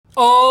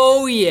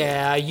Oh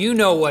yeah, you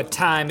know what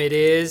time it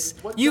is.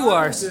 What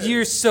time is it?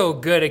 You're so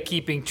good at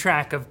keeping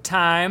track of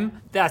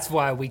time. That's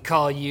why we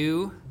call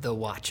you the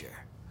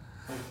Watcher.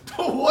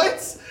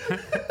 What?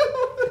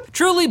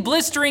 Truly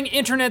blistering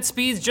internet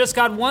speeds just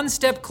got one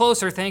step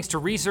closer thanks to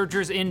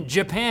researchers in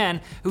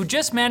Japan who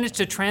just managed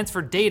to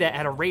transfer data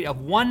at a rate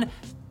of 1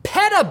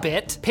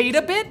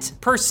 petabit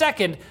per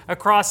second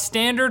across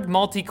standard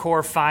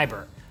multi-core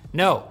fiber.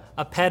 No,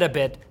 a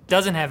petabit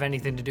doesn't have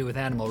anything to do with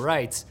animal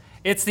rights.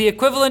 It's the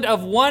equivalent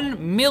of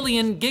 1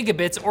 million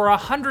gigabits or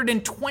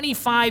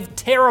 125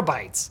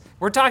 terabytes.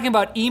 We're talking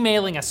about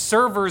emailing a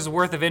server's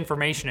worth of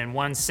information in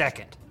 1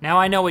 second. Now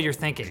I know what you're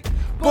thinking.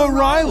 But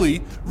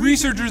Riley,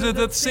 researchers at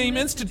that same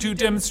institute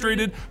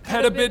demonstrated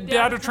petabit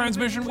data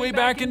transmission way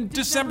back in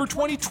December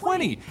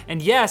 2020.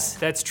 And yes,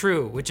 that's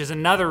true, which is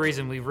another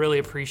reason we really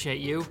appreciate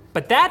you.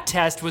 But that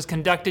test was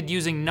conducted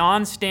using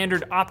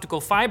non-standard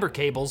optical fiber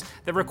cables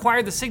that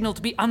required the signal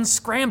to be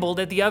unscrambled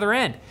at the other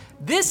end.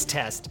 This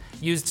test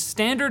used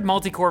standard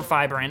multi-core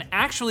fiber and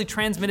actually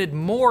transmitted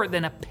more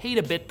than a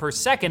petabit per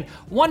second,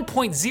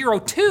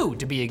 1.02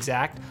 to be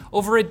exact,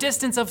 over a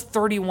distance of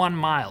 31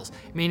 miles,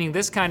 meaning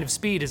this kind of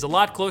speed is a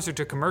lot closer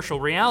to commercial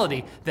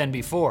reality than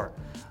before.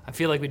 I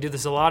feel like we do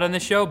this a lot on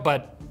this show,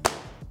 but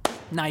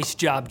nice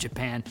job,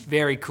 Japan.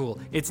 Very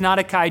cool. It's not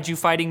a kaiju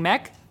fighting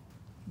mech,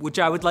 which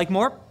I would like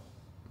more,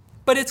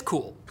 but it's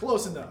cool.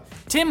 Close enough.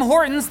 Tim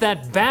Hortons,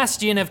 that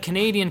bastion of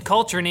Canadian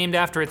culture named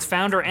after its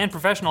founder and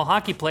professional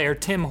hockey player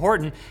Tim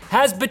Horton,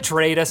 has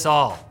betrayed us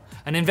all.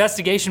 An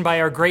investigation by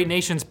our great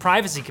nation's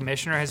privacy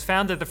commissioner has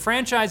found that the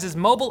franchise's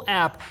mobile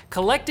app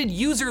collected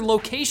user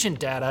location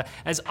data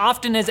as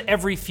often as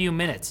every few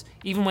minutes,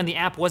 even when the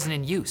app wasn't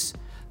in use.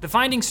 The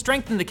findings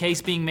strengthen the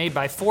case being made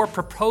by 4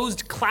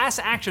 proposed class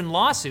action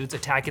lawsuits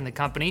attacking the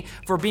company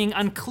for being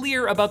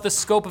unclear about the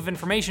scope of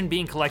information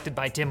being collected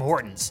by Tim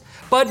Hortons.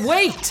 But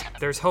wait,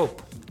 there's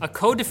hope. A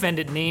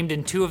co-defendant named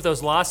in 2 of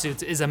those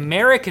lawsuits is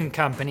American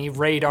company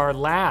Radar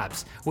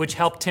Labs, which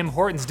helped Tim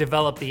Hortons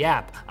develop the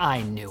app.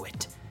 I knew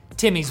it.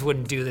 Timmy's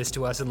wouldn't do this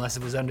to us unless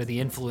it was under the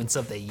influence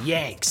of the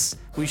Yanks.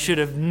 We should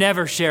have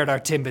never shared our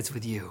Timbits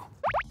with you.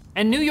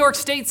 And New York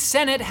State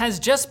Senate has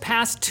just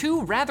passed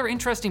 2 rather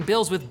interesting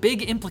bills with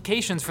big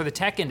implications for the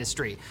tech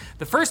industry.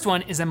 The first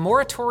one is a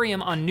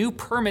moratorium on new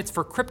permits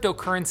for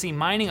cryptocurrency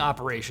mining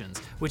operations,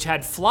 which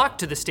had flocked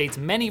to the state's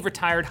many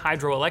retired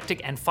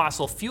hydroelectric and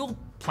fossil fuel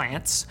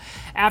plants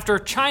after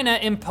China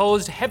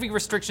imposed heavy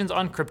restrictions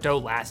on crypto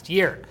last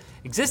year.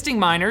 Existing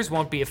miners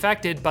won't be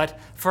affected, but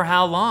for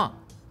how long?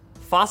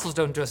 Fossils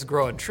don't just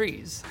grow on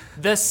trees.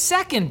 The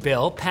second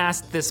bill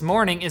passed this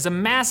morning is a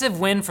massive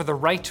win for the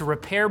right to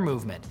repair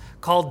movement.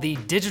 Called the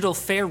Digital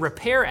Fair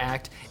Repair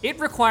Act, it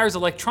requires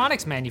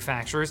electronics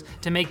manufacturers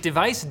to make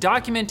device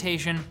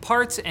documentation,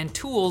 parts, and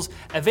tools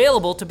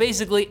available to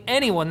basically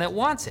anyone that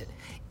wants it,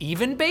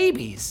 even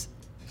babies.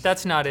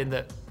 That's not in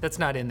there.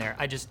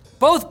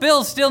 Both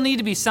bills still need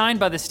to be signed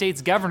by the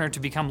state's governor to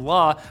become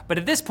law, but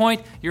at this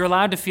point, you're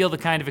allowed to feel the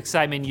kind of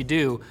excitement you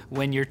do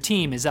when your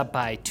team is up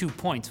by 2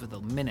 points with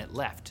a minute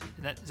left.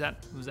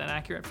 Was that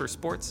accurate for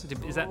sports?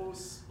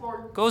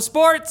 Go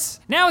Sports!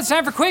 Now it's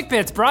time for Quick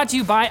Bits, brought to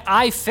you by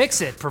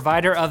iFixit,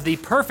 provider of the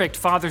perfect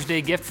Father's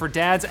Day gift for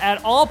dads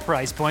at all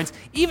price points,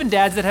 even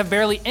dads that have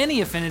barely any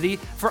affinity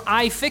for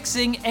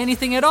iFixing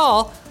anything at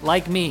all,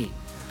 like me.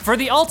 For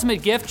the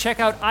ultimate gift, check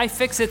out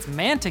iFixit's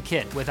Manta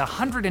Kit with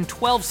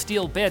 112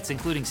 steel bits,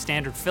 including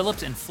standard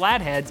Phillips and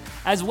flatheads,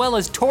 as well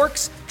as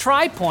Torx,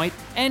 Tri-Point,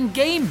 and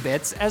game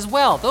bits as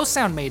well. Those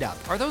sound made up.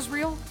 Are those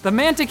real? The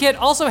Manta Kit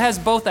also has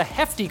both a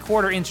hefty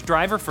 1/4-inch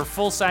driver for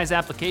full-size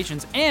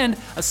applications and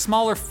a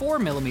smaller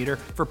 4mm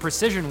for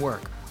precision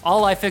work.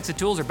 All iFixit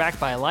tools are backed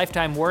by a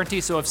lifetime warranty,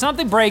 so if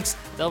something breaks,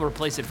 they'll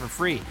replace it for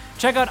free.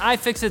 Check out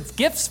iFixit's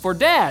gifts for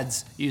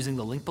dads using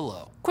the link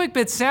below.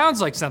 QuickBit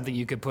sounds like something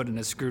you could put in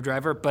a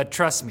screwdriver, but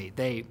trust me,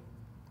 they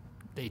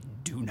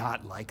do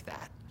not like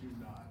that.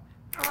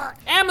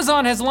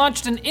 Amazon has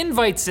launched an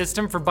invite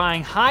system for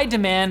buying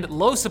high-demand,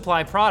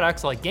 low-supply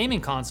products like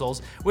gaming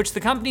consoles, which the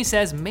company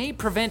says may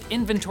prevent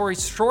inventory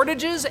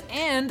shortages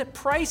and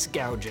price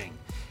gouging.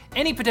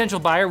 Any potential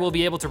buyer will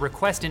be able to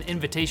request an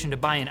invitation to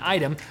buy an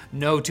item,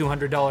 no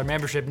 $200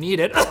 membership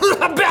needed.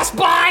 Best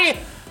Buy!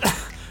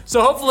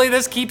 So hopefully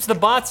this keeps the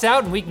bots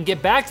out and we can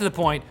get back to the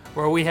point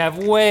where we have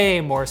way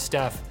more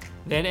stuff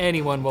than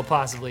anyone will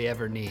possibly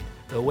ever need,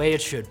 the way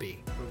it should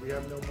be. But we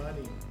have no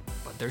money.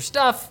 But there's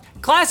stuff.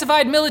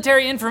 Classified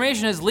military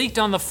information is leaked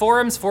on the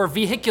forums for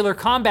vehicular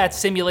combat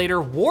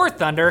simulator War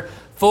Thunder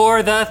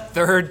for the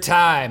 3rd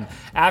time,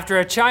 after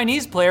a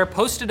Chinese player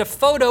posted a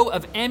photo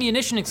of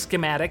ammunition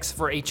schematics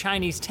for a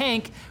Chinese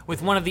tank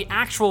with one of the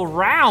actual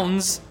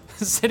rounds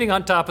sitting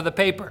on top of the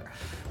paper.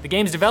 The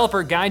game's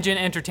developer, Gaijin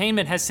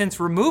Entertainment, has since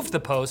removed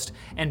the post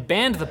and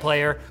banned the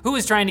player who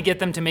was trying to get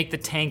them to make the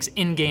tank's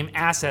in-game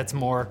assets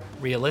more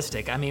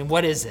realistic. I mean,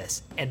 what is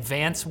this?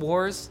 Advance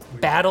Wars?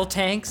 Battle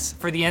tanks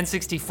for the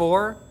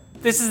N64?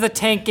 This is the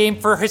tank game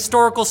for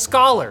historical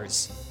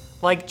scholars,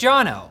 like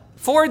Jono.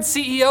 Ford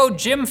CEO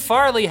Jim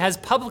Farley has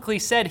publicly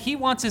said he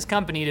wants his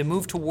company to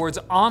move towards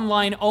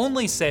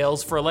online-only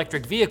sales for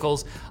electric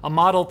vehicles, a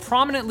model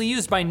prominently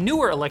used by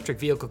newer electric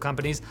vehicle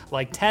companies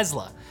like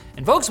Tesla.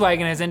 And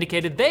Volkswagen has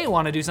indicated they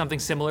want to do something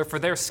similar for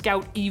their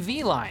Scout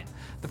EV line.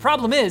 The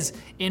problem is,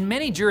 in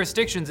many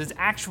jurisdictions, it's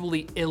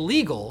actually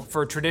illegal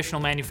for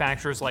traditional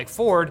manufacturers like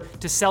Ford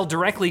to sell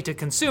directly to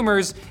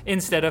consumers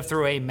instead of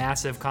through a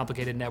massive,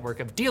 complicated network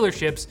of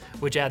dealerships,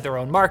 which add their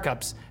own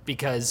markups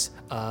because,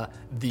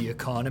 the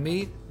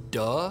economy,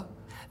 duh.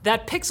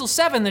 That Pixel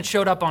 7 that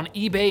showed up on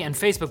eBay and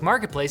Facebook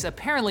Marketplace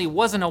apparently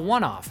wasn't a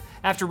one-off.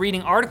 After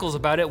reading articles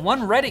about it,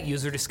 one Reddit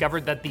user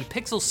discovered that the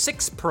Pixel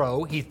 6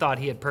 Pro he thought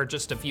he had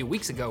purchased a few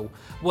weeks ago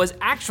was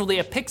actually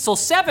a Pixel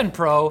 7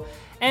 Pro,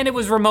 and it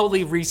was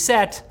remotely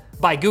reset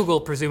by Google,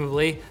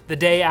 presumably, the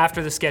day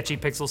after the sketchy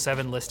Pixel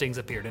 7 listings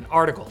appeared in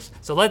articles.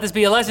 So let this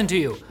be a lesson to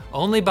you.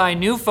 Only buy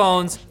new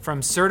phones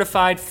from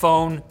certified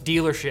phone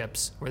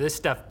dealerships, where this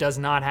stuff does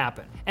not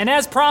happen. And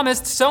as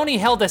promised, Sony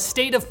held a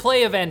State of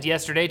Play event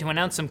yesterday to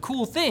announce some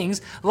cool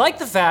things, like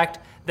the fact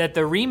that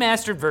the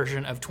remastered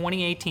version of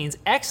 2018's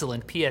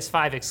excellent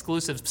PS5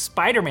 exclusive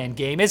Spider-Man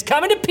game is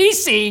coming to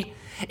PC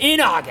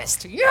in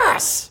August.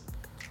 Yes!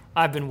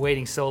 I've been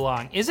waiting so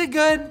long. Is it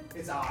good?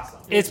 It's awesome.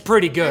 It's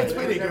pretty good. It's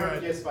pretty Never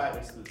good. PS5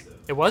 exclusive.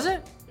 It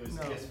wasn't? It was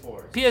No.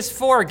 PS4.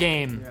 PS4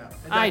 game. Yeah.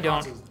 And I that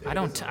don't. console's- I it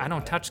don't. is I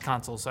don't touch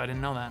consoles, so I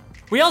didn't know that.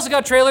 We also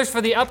got trailers for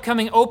the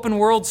upcoming open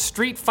world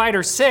Street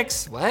Fighter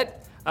 6.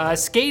 What?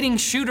 Skating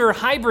shooter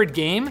hybrid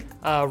game,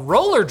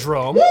 Roller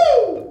Drome.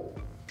 Woo!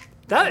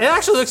 That it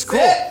actually looks cool.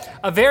 Sick.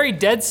 A very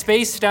Dead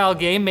Space style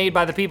game made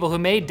by the people who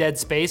made Dead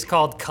Space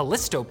called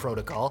Callisto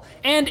Protocol,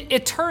 and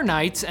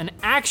Eternites, an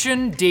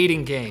action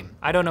dating game.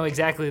 I don't know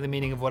exactly the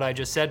meaning of what I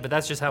just said, but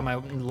that's just how my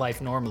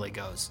life normally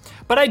goes.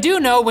 But I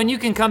do know when you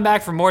can come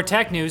back for more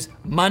tech news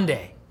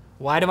Monday.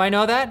 Why do I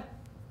know that?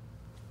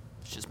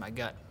 It's just my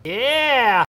gut. Yeah!